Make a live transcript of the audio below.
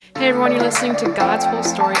Hey everyone, you're listening to God's Whole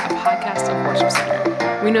Story, a podcast of Worship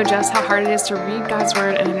Center. We know just how hard it is to read God's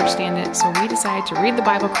Word and understand it, so we decided to read the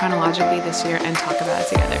Bible chronologically this year and talk about it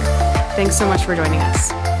together. Thanks so much for joining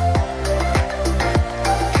us.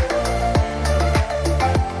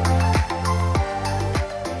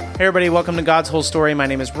 Hey everybody, welcome to God's Whole Story. My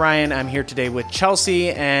name is Brian. I'm here today with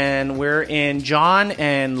Chelsea, and we're in John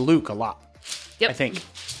and Luke a lot, I think.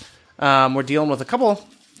 We're dealing with a couple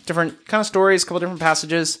different kind of stories, a couple different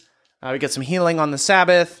passages. We got some healing on the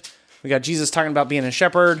Sabbath. We got Jesus talking about being a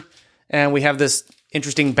shepherd, and we have this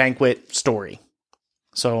interesting banquet story.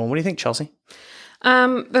 So what do you think, Chelsea?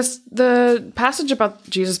 The passage about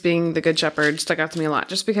Jesus being the good shepherd stuck out to me a lot,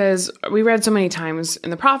 just because we read so many times in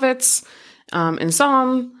the prophets, in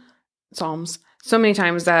Psalms, so many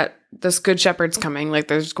times that this good shepherd's coming. Like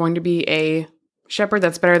there's going to be a shepherd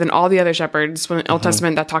that's better than all the other shepherds. When the Old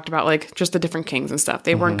Testament that talked about like just the different kings and stuff.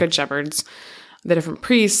 They weren't good shepherds. The different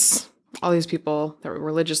priests, all these people that were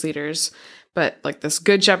religious leaders, but like this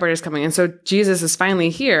good shepherd is coming. And so Jesus is finally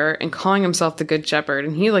here and calling himself the good shepherd.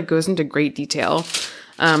 And he like goes into great detail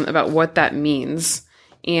about what that means.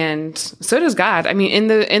 And so does God. I mean,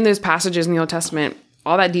 in those passages in the Old Testament,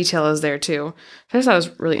 all that detail is there too. I just thought it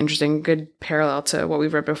was really interesting, good parallel to what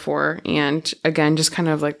we've read before. And again, just kind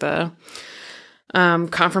of like the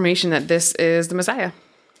confirmation that this is the Messiah.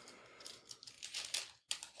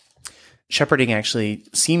 Shepherding actually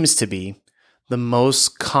seems to be the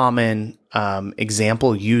most common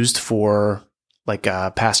example used for like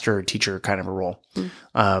a pastor or teacher kind of a role.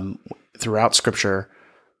 Throughout Scripture,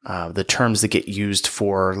 the terms that get used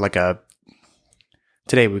for like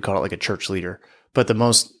today we call it like a church leader, but the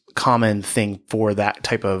most common thing for that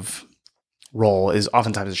type of role is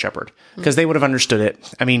oftentimes a shepherd, because they would have understood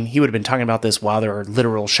it. I mean, he would have been talking about this while there are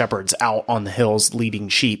literal shepherds out on the hills leading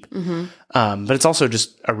sheep. But it's also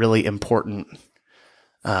just a really important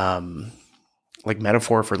like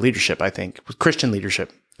metaphor for leadership, I think, Christian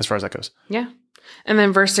leadership, as far as that goes. Yeah. And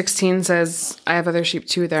then verse 16 says, I have other sheep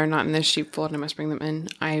too that are not in this sheepfold, and I must bring them in.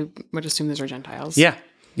 I would assume those are Gentiles. Yeah.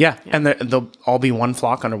 And they'll all be one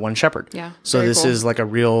flock under one shepherd. Yeah. So this is like a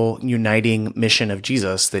real uniting mission of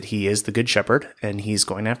Jesus, that he is the good shepherd and he's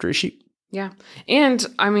going after his sheep. Yeah. And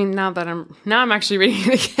I mean, now I'm actually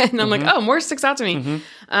reading it again. I'm like, oh, more sticks out to me.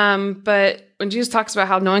 But when Jesus talks about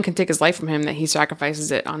how no one can take his life from him, that he sacrifices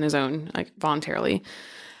it on his own, like voluntarily.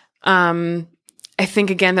 I think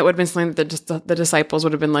again, that would have been something that the disciples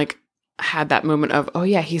would have been like, had that moment of, oh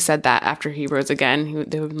yeah, he said that after he rose again.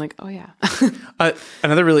 They would have been like, oh yeah.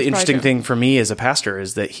 Another really interesting thing for me as a pastor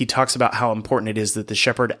is that he talks about how important it is that the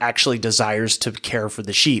shepherd actually desires to care for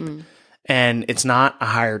the sheep. And it's not a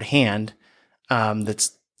hired hand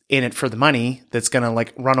that's in it for the money that's going to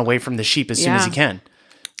like run away from the sheep as soon as he can.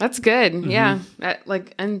 That's good. Yeah.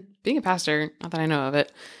 And being a pastor, not that I know of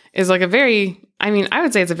it, is like I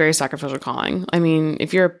would say it's a very sacrificial calling. I mean,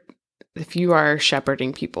 if you are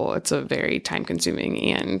shepherding people, it's a very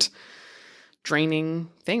time-consuming and draining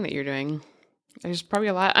thing that you're doing. There's probably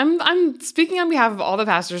a lot. I'm speaking on behalf of all the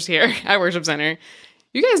pastors here at Worship Center.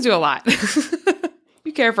 You guys do a lot.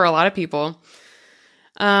 You care for a lot of people.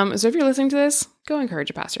 So if you're listening to this, go encourage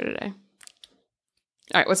a pastor today.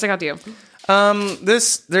 All right, what's stuck out to you?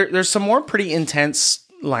 There's some more pretty intense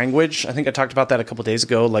language. I think I talked about that a couple days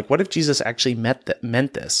ago. Like, what if Jesus actually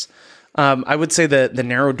meant this? I would say the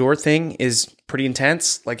narrow door thing is pretty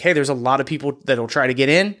intense. Like, hey, there's a lot of people that'll try to get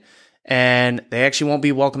in and they actually won't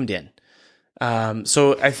be welcomed in.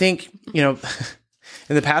 So I think,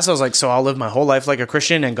 in the past I was like, so I'll live my whole life like a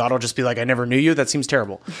Christian and God will just be like, I never knew you. That seems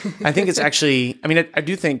terrible. I think it's actually, I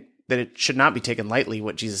do think that it should not be taken lightly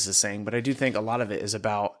what Jesus is saying, but I do think a lot of it is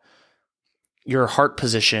about your heart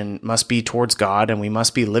position must be towards God, and we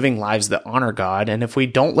must be living lives that honor God. And if we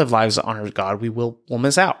don't live lives that honor God, we'll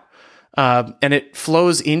miss out. And it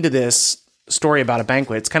flows into this story about a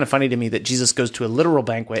banquet. It's kind of funny to me that Jesus goes to a literal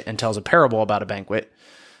banquet and tells a parable about a banquet.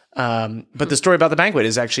 But the story about the banquet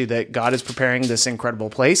is actually that God is preparing this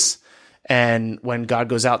incredible place. And when God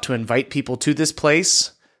goes out to invite people to this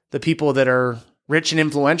place, the people that are rich and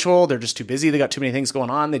influential, they're just too busy. They got too many things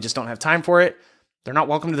going on. They just don't have time for it. They're not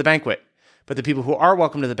welcome to the banquet. But the people who are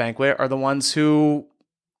welcome to the banquet are the ones who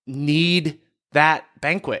need that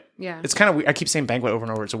banquet. Yeah. It's kind of weird. I keep saying banquet over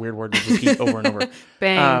and over. It's a weird word to repeat over and over.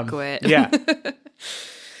 Banquet. Yeah.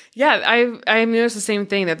 Yeah. I noticed the same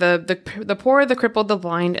thing, that the poor, the crippled, the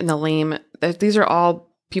blind, and the lame, that these are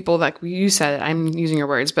all people that you said, I'm using your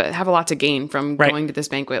words, but have a lot to gain from going to this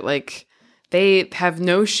banquet. Like they have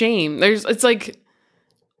no shame. It's like,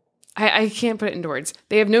 I can't put it into words.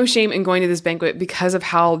 They have no shame in going to this banquet because of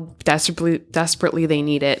how desperately they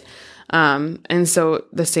need it. And so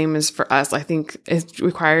the same is for us. I think it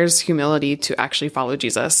requires humility to actually follow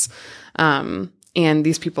Jesus. And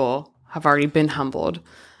these people have already been humbled.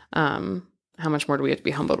 How much more do we have to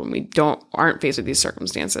be humbled when we aren't faced with these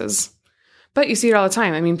circumstances? But you see it all the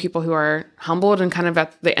time. I mean, people who are humbled and kind of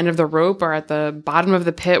at the end of the rope or at the bottom of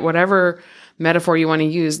the pit, whatever metaphor you want to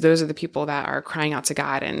use, those are the people that are crying out to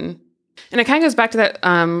God. And it kind of goes back to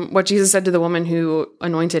that, what Jesus said to the woman who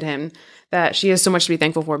anointed him, that she has so much to be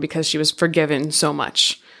thankful for because she was forgiven so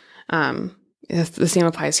much. The same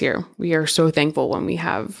applies here. We are so thankful when we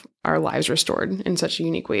have our lives restored in such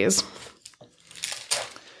unique ways.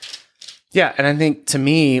 Yeah, and I think to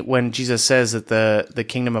me, when Jesus says that the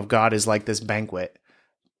kingdom of God is like this banquet,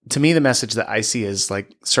 to me the message that I see is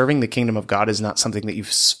like serving the kingdom of God is not something that you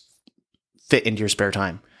fit into your spare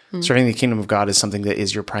time. Mm-hmm. Serving the kingdom of God is something that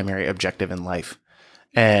is your primary objective in life.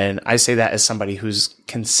 And I say that as somebody who's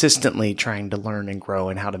consistently trying to learn and grow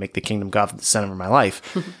and how to make the kingdom of God the center of my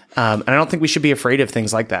life. And I don't think we should be afraid of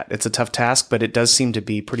things like that. It's a tough task, but it does seem to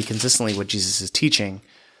be pretty consistently what Jesus is teaching.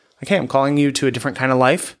 Like, hey, I'm calling you to a different kind of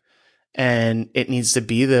life. And it needs to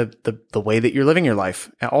be the way that you're living your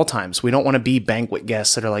life at all times. We don't want to be banquet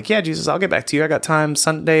guests that are like, yeah, Jesus, I'll get back to you. I got time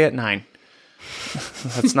Sunday at 9.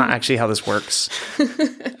 That's not actually how this works.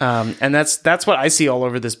 And that's what I see all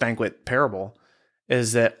over this banquet parable,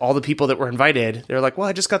 is that all the people that were invited, they're like, well,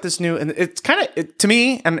 I just got this new, and it's kind of, to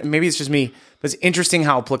me, and maybe it's just me, but it's interesting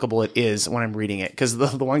how applicable it is when I'm reading it. Because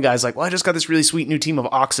the one guy's like, well, I just got this really sweet new team of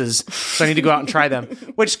oxes, so I need to go out and try them,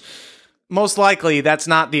 which most likely that's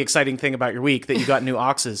not the exciting thing about your week, that you got new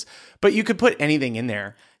oxes. But you could put anything in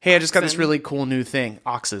there. Hey, I just got this really cool new thing.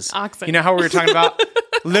 Oxes. Oxen. You know how we were talking about,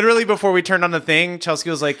 literally before we turned on the thing, Chelsea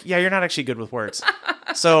was like, yeah, you're not actually good with words.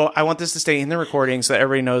 So I want this to stay in the recording so that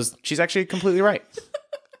everybody knows she's actually completely right.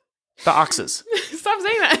 The oxes. Stop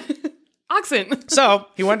saying that. Oxen. So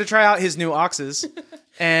he wanted to try out his new oxes.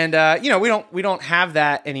 And, we don't have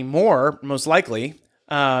that anymore, most likely.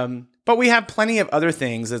 But we have plenty of other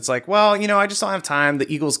things. It's like, well, I just don't have time.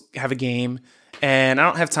 The Eagles have a game, and I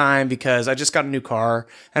don't have time because I just got a new car.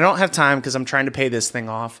 I don't have time because I'm trying to pay this thing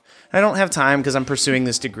off. I don't have time because I'm pursuing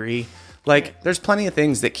this degree. Like, there's plenty of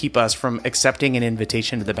things that keep us from accepting an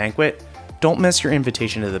invitation to the banquet. Don't miss your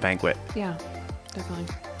invitation to the banquet. Yeah, definitely.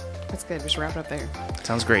 That's good. We should wrap it up there.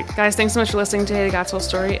 Sounds great. Guys, thanks so much for listening today to God's Whole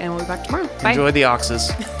Story, and we'll be back tomorrow. Bye. Enjoy the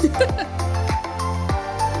oxes.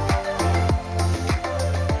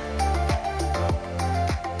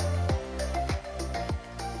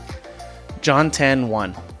 John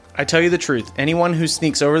 10:1. I tell you the truth, anyone who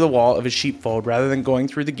sneaks over the wall of a sheepfold rather than going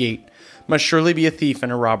through the gate must surely be a thief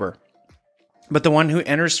and a robber. But the one who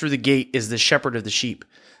enters through the gate is the shepherd of the sheep.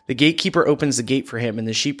 The gatekeeper opens the gate for him, and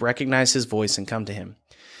the sheep recognize his voice and come to him.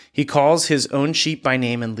 He calls his own sheep by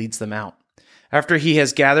name and leads them out. After he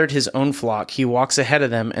has gathered his own flock, he walks ahead of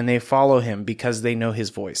them, and they follow him because they know his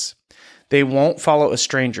voice. They won't follow a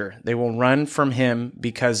stranger. They will run from him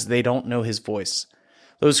because they don't know his voice.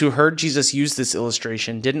 Those who heard Jesus use this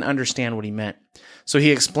illustration didn't understand what he meant, so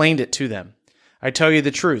he explained it to them. I tell you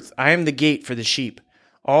the truth, I am the gate for the sheep.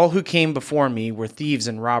 All who came before me were thieves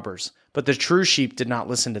and robbers, but the true sheep did not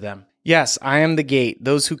listen to them. Yes, I am the gate.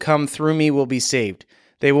 Those who come through me will be saved.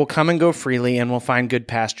 They will come and go freely and will find good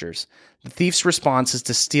pastures. The thief's response is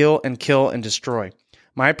to steal and kill and destroy.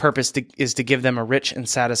 My purpose is to give them a rich and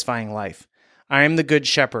satisfying life. I am the good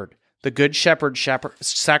shepherd. The good shepherd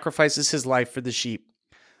sacrifices his life for the sheep.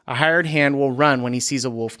 A hired hand will run when he sees a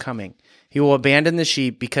wolf coming. He will abandon the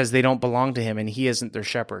sheep because they don't belong to him and he isn't their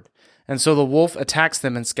shepherd. And so the wolf attacks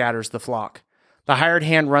them and scatters the flock. The hired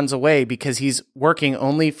hand runs away because he's working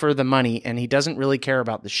only for the money and he doesn't really care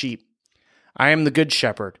about the sheep. I am the good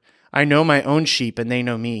shepherd. I know my own sheep and they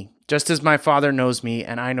know me, just as my Father knows me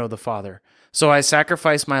and I know the Father. So I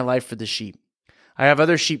sacrifice my life for the sheep. I have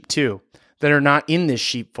other sheep too that are not in this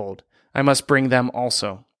sheepfold. I must bring them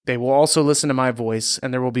also. They will also listen to my voice,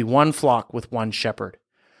 and there will be one flock with one shepherd.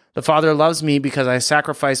 The Father loves me because I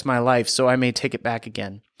sacrifice my life so I may take it back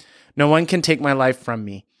again. No one can take my life from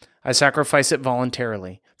me. I sacrifice it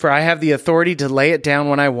voluntarily, for I have the authority to lay it down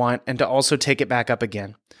when I want and to also take it back up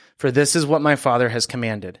again. For this is what my Father has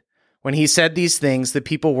commanded. When he said these things, the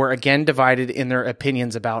people were again divided in their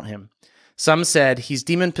opinions about him. Some said, he's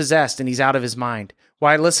demon-possessed and he's out of his mind.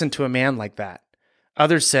 Why listen to a man like that?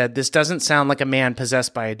 Others said, this doesn't sound like a man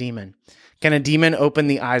possessed by a demon. Can a demon open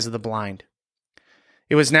the eyes of the blind?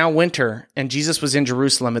 It was now winter, and Jesus was in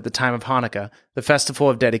Jerusalem at the time of Hanukkah, the festival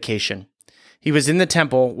of dedication. He was in the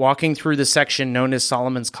temple, walking through the section known as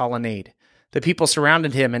Solomon's Colonnade. The people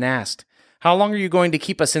surrounded him and asked, how long are you going to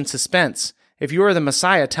keep us in suspense? If you are the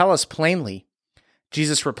Messiah, tell us plainly.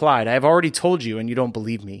 Jesus replied, I have already told you, and you don't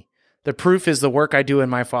believe me. The proof is the work I do in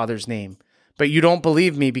my Father's name. But you don't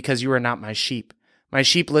believe me because you are not my sheep. My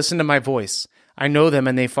sheep listen to my voice. I know them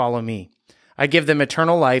and they follow me. I give them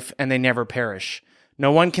eternal life and they never perish.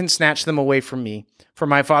 No one can snatch them away from me, for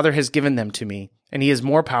my Father has given them to me, and he is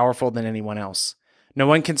more powerful than anyone else. No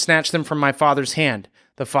one can snatch them from my Father's hand.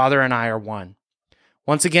 The Father and I are one."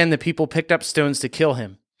 Once again, the people picked up stones to kill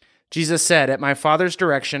him. Jesus said, "At my Father's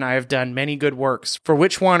direction I have done many good works. For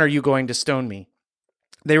which one are you going to stone me?"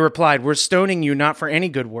 They replied, "We're stoning you not for any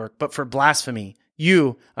good work, but for blasphemy.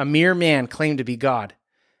 You, a mere man, claim to be God."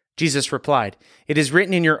 Jesus replied, "It is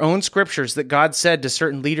written in your own scriptures that God said to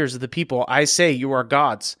certain leaders of the people, 'I say you are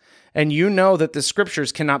gods.' And you know that the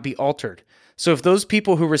scriptures cannot be altered. So if those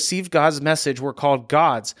people who received God's message were called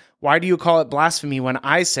gods, why do you call it blasphemy when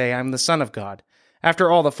I say I'm the Son of God?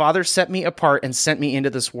 After all, the Father set me apart and sent me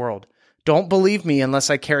into this world. Don't believe me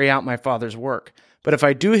unless I carry out my Father's work. But if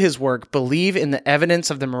I do his work, believe in the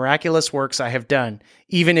evidence of the miraculous works I have done,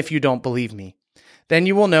 even if you don't believe me. Then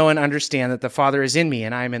you will know and understand that the Father is in me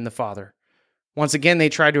and I am in the Father." Once again they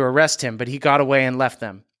tried to arrest him, but he got away and left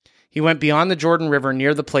them. He went beyond the Jordan River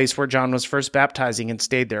near the place where John was first baptizing and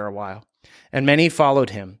stayed there a while. And many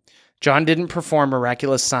followed him. John didn't perform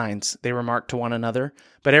miraculous signs, they remarked to one another,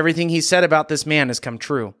 but everything he said about this man has come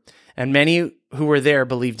true. And many who were there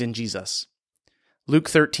believed in Jesus. Luke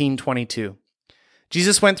 13:22.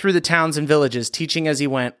 Jesus went through the towns and villages, teaching as he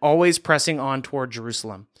went, always pressing on toward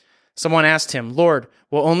Jerusalem. Someone asked him, "Lord,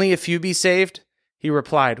 will only a few be saved?" He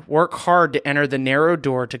replied, "Work hard to enter the narrow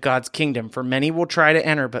door to God's kingdom, for many will try to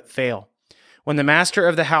enter but fail. When the master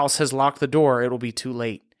of the house has locked the door, it will be too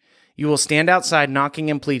late. You will stand outside knocking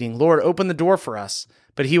and pleading, 'Lord, open the door for us.'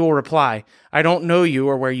 But he will reply, 'I don't know you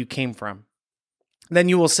or where you came from.' Then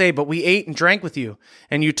you will say, 'But we ate and drank with you,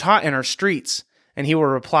 and you taught in our streets.' And he will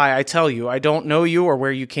reply, 'I tell you, I don't know you or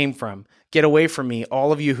where you came from. Get away from me,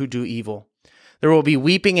 all of you who do evil.' There will be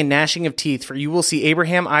weeping and gnashing of teeth, for you will see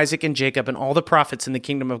Abraham, Isaac, and Jacob and all the prophets in the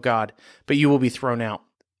kingdom of God, but you will be thrown out.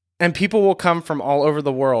 And people will come from all over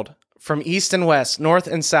the world, from east and west, north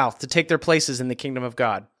and south, to take their places in the kingdom of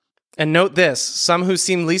God. And note this, some who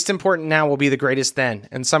seem least important now will be the greatest then,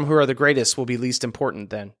 and some who are the greatest will be least important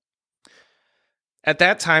then." At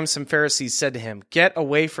that time, some Pharisees said to him, "Get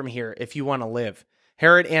away from here if you want to live.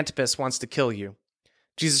 Herod Antipas wants to kill you."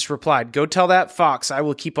 Jesus replied, "Go tell that fox I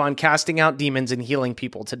will keep on casting out demons and healing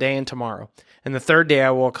people today and tomorrow, and the third day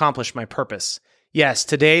I will accomplish my purpose. Yes,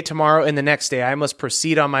 today, tomorrow, and the next day I must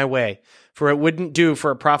proceed on my way, for it wouldn't do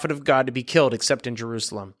for a prophet of God to be killed except in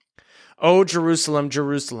Jerusalem. O Jerusalem,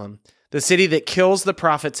 Jerusalem, the city that kills the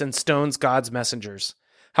prophets and stones God's messengers.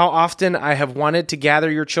 How often I have wanted to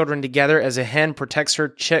gather your children together as a hen protects her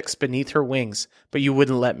chicks beneath her wings, but you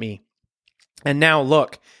wouldn't let me. And now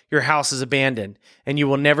look, your house is abandoned, and you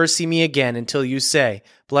will never see me again until you say,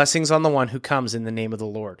 'Blessings on the one who comes in the name of the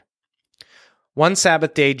Lord.'" One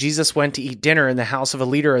Sabbath day, Jesus went to eat dinner in the house of a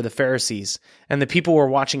leader of the Pharisees, and the people were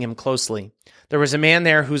watching him closely. There was a man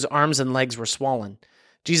there whose arms and legs were swollen.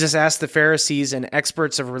 Jesus asked the Pharisees and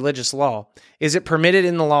experts of religious law, "Is it permitted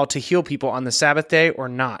in the law to heal people on the Sabbath day or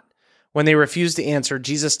not?" When they refused to answer,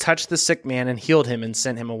 Jesus touched the sick man and healed him and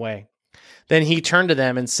sent him away. Then he turned to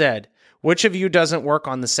them and said, "Which of you doesn't work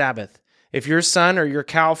on the Sabbath? If your son or your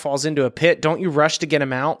cow falls into a pit, don't you rush to get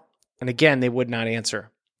him out?" And again they would not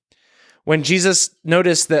answer. When Jesus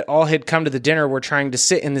noticed that all had come to the dinner were trying to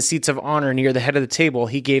sit in the seats of honor near the head of the table,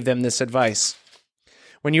 he gave them this advice.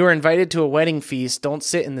 "When you are invited to a wedding feast, don't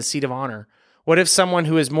sit in the seat of honor. What if someone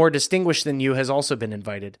who is more distinguished than you has also been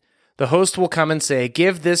invited? The host will come and say,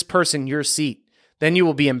 'Give this person your seat.' Then you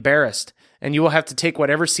will be embarrassed, and you will have to take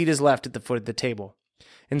whatever seat is left at the foot of the table.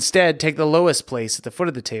 Instead, take the lowest place at the foot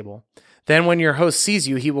of the table. Then when your host sees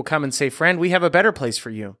you, he will come and say, 'Friend, we have a better place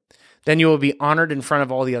for you.' Then you will be honored in front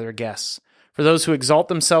of all the other guests. For those who exalt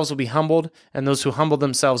themselves will be humbled, and those who humble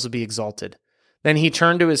themselves will be exalted." Then he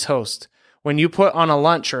turned to his host. "When you put on a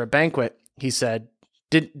lunch or a banquet," he said,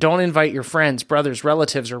 "don't invite your friends, brothers,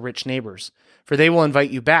 relatives, or rich neighbors, for they will invite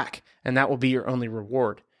you back, and that will be your only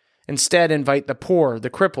reward. Instead, invite the poor, the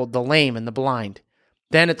crippled, the lame, and the blind.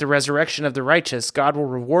 Then at the resurrection of the righteous, God will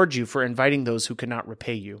reward you for inviting those who could not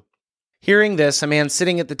repay you." Hearing this, a man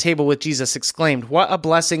sitting at the table with Jesus exclaimed, "What a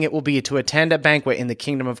blessing it will be to attend a banquet in the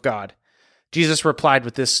kingdom of God." Jesus replied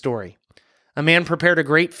with this story. A man prepared a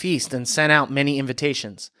great feast and sent out many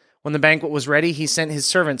invitations. When the banquet was ready, he sent his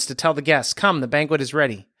servants to tell the guests, "Come, the banquet is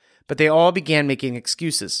ready." But they all began making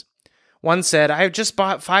excuses. One said, "I have just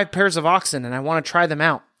bought 5 pairs of oxen and I want to try them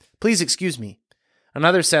out. Please excuse me."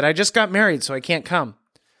 Another said, "I just got married, so I can't come."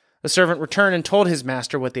 The servant returned and told his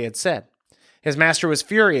master what they had said. His master was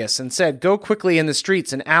furious and said, "Go quickly in the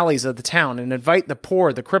streets and alleys of the town and invite the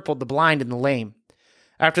poor, the crippled, the blind, and the lame."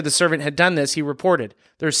 After the servant had done this, he reported,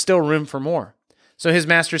 "There's still room for more." So his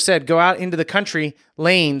master said, "Go out into the country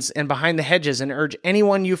lanes and behind the hedges and urge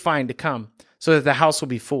anyone you find to come, so that the house will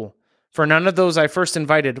be full. For none of those I first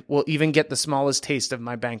invited will even get the smallest taste of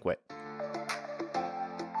my banquet."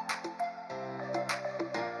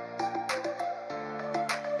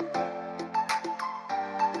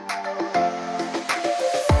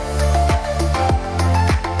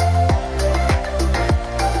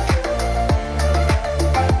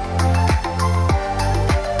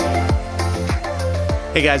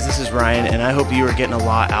 Hey guys, this is Ryan, and I hope you are getting a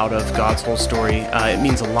lot out of God's whole story. It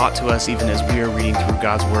means a lot to us even as we are reading through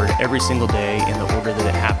God's Word every single day in the order that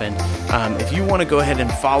it happened. If you want to go ahead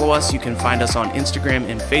and follow us, you can find us on Instagram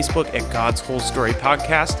and Facebook at God's Whole Story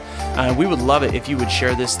Podcast. We would love it if you would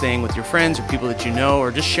share this thing with your friends or people that you know,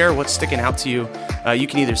 or just share what's sticking out to you. You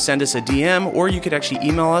can either send us a DM, or you could actually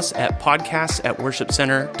email us at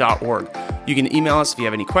podcasts@worshipcenter.org. You can email us if you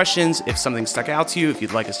have any questions, if something stuck out to you, if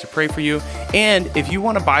you'd like us to pray for you. And if you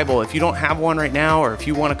want a Bible, if you don't have one right now, or if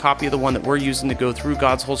you want a copy of the one that we're using to go through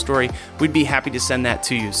God's whole story, we'd be happy to send that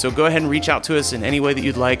to you. So go ahead and reach out to us in any way that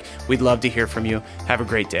you'd like. We'd love to hear from you. Have a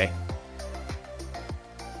great day.